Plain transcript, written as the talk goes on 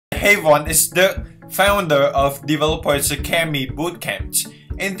hey everyone, it's the founder of Developers Academy Bootcamp.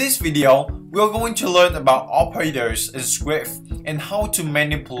 In this video, we're going to learn about operators in Swift and how to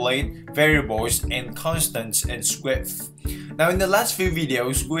manipulate variables and constants in Swift. Now, in the last few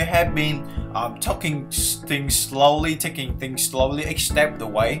videos, we have been taking things slowly, a step the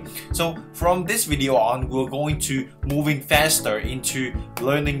way. So from this video on, we're going to moving faster into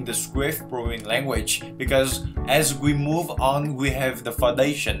learning the Swift programming language, because as we move on, we have the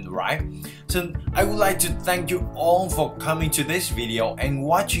foundation, right? So I would like to thank you all for coming to this video and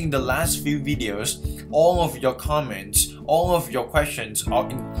watching the last few videos. All of your comments, all of your questions are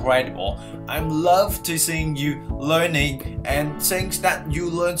incredible. I love to seeing you learning and things that you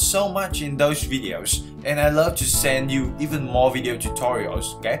learn so much in those videos. And I love to send you even more video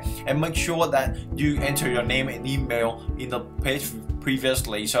tutorials, okay? And make sure that you enter your name and email in the page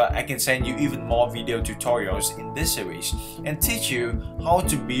previously, so I can send you even more video tutorials in this series and teach you how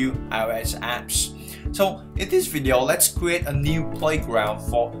to build iOS apps. So in this video, let's create a new playground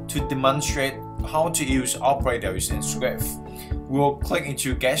to demonstrate how to use operators in Swift. We'll click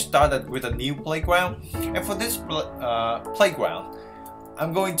into Get Started with a new playground, and for this playground,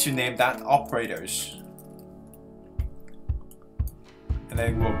 I'm going to name that Operators. And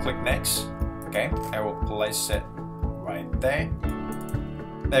then we'll click Next. Okay, I will place it right there.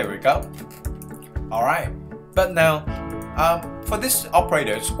 There we go. Alright, but now for these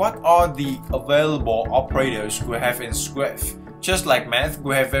operators, what are the available operators we have in Swift? Just like math,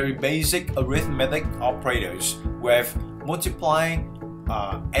 we have very basic arithmetic operators. We have multiplying,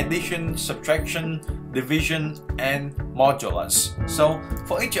 addition, subtraction, division, and modulus. So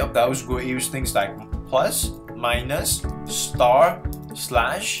for each of those, we'll use things like plus, minus, star,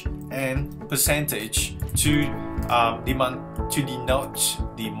 slash, and percentage to denote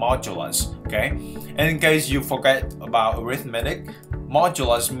the modulus. Okay, and in case you forget about arithmetic,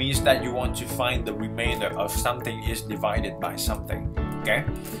 modulus means that you want to find the remainder of something is divided by something. Okay,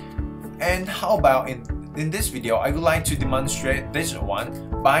 and how about in this video, I would like to demonstrate this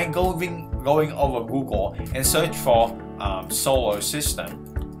one by going over Google and search for solar system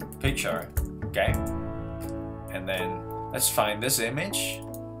picture. Okay, and then let's find this image.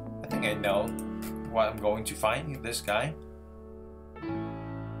 I think I know what I'm going to find in this guy.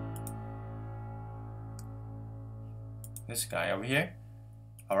 This guy over here.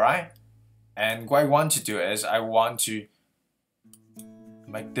 Alright, and what I want to do is I want to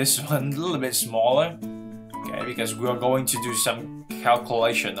make this one a little bit smaller, okay, because we're going to do some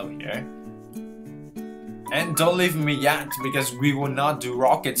calculation over here. And don't leave me yet, because we will not do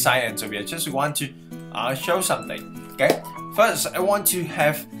rocket science over here. Just want to show something. Okay, first I want to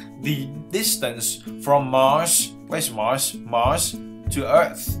have the distance from Mars. Where's Mars? Mars to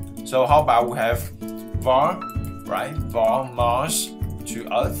Earth. So how about we have var, right? Var Mars to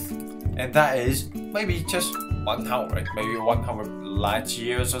Earth, and that is maybe just 100, maybe 100 light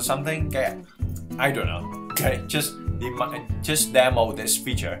years or something. Okay, I don't know. Okay, just demo this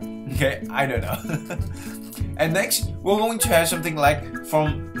feature. Okay, I don't know. And next, we're going to have something like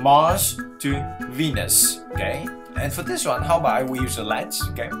from Mars to Venus. Okay, and for this one, how about we use a let?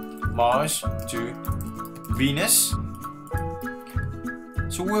 Okay, Mars to Venus.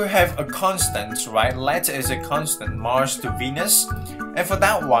 So we'll have a constant, right? Let is a constant, Mars to Venus. And for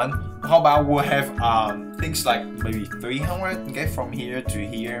that one, how about we'll have things like maybe 300, okay, from here to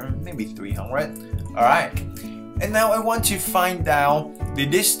here, maybe 300. Alright. And now I want to find out the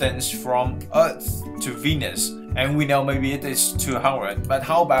distance from Earth to Venus. And we know maybe it is 200, but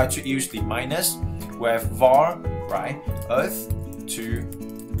how about to use the minus? We have var, right? Earth to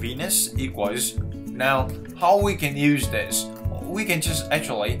Venus equals. Now, how we can use this? We can just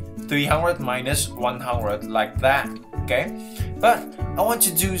actually 300 minus 100 like that, okay? But I want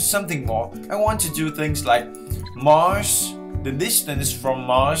to do something more. I want to do things like Mars, the distance from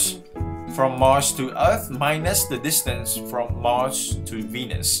Mars to Earth minus the distance from Mars to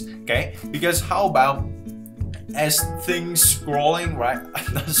Venus, okay? Because how about as things scrolling, right?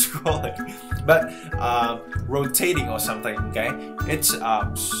 Not scrolling, but rotating or something, okay? It's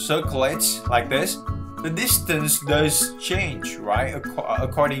circulates like this. The distance does change, right?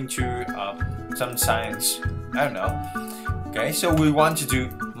 According to some science. I don't know. Okay, so we want to do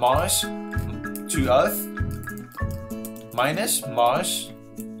Mars to Earth minus Mars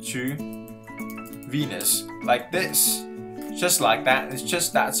to Venus, like this. Just like that. It's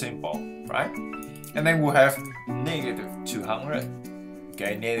just that simple, right? And then we'll have negative 200.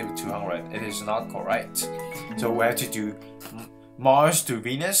 Okay, negative 200. It is not correct. So we have to do Mars to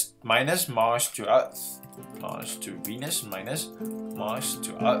Venus minus Mars to Earth. Mars to Venus minus Mars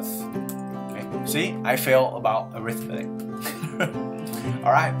to Earth. Okay, see, I fail about arithmetic.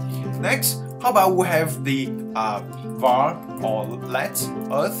 Alright, next, how about we have the var or let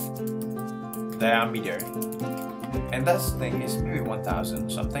Earth diameter, and that thing is maybe 1000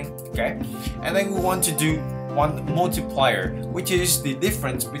 something, okay? And then we want to do one multiplier, which is the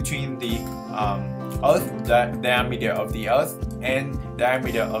difference between the the diameter of the Earth and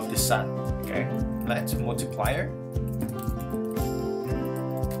diameter of the Sun, okay? Let multiplier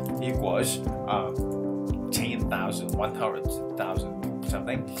equals 10,000, 100,000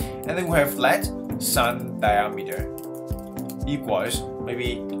 something, and then we have let Sun diameter equals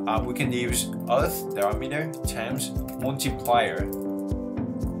maybe we can use Earth diameter times multiplier,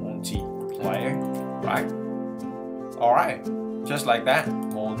 right? Alright, just like that,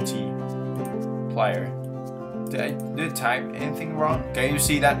 multiplier. Did I type anything wrong? Can you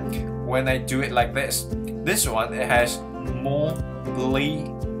see that when I do it like this one, it has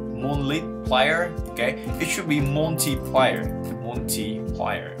multiplier, okay? It should be multiplier,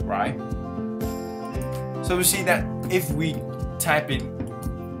 right? So we see that if we type it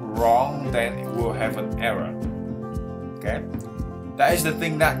wrong, then it will have an error, okay? That is the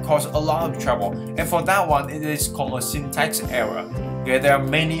thing that causes a lot of trouble, and for that one, it is called a syntax error. Okay, there are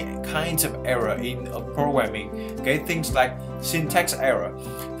many kinds of error in programming. Okay, things like syntax error,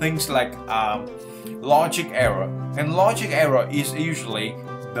 things like logic error, and logic error is usually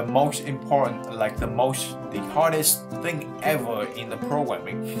the most important, like the hardest thing ever in the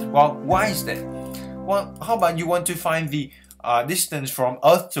programming. Well, why is that? Well, how about you want to find the distance from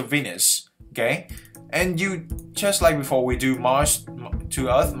Earth to Venus, okay? And you, just like before, we do Mars to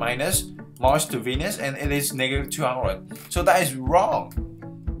Earth minus Mars to Venus, and it is -200. So that is wrong,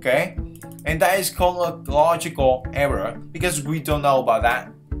 okay? And that is called a logical error because we don't know about that,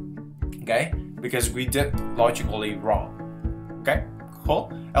 okay? Because we did logically wrong, okay?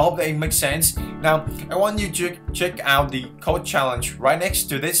 Cool. I hope that it makes sense. Now, I want you to check out the code challenge right next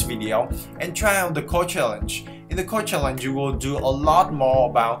to this video and try out the code challenge. In the code challenge, you will do a lot more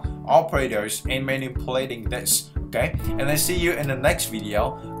about operators and manipulating this, okay? And I see you in the next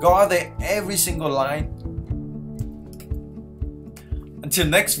video. Go out there every single line. Until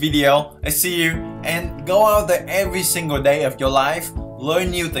next video, I see you, and go out there every single day of your life, learn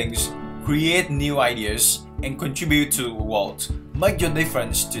new things, create new ideas, and contribute to the world. Make your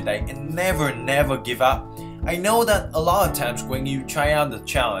difference today and never give up. I know that a lot of times when you try out the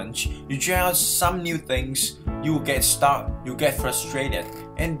challenge, you try out some new things, you will get stuck, you get frustrated,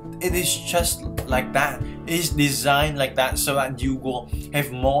 and it is just like that. It is designed like that so that you will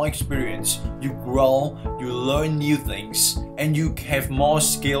have more experience, you grow, you learn new things, and you have more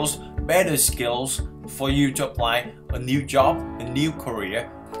skills, better skills for you to apply a new job, a new career.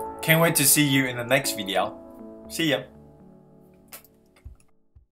 Can't wait to see you in the next video. See ya!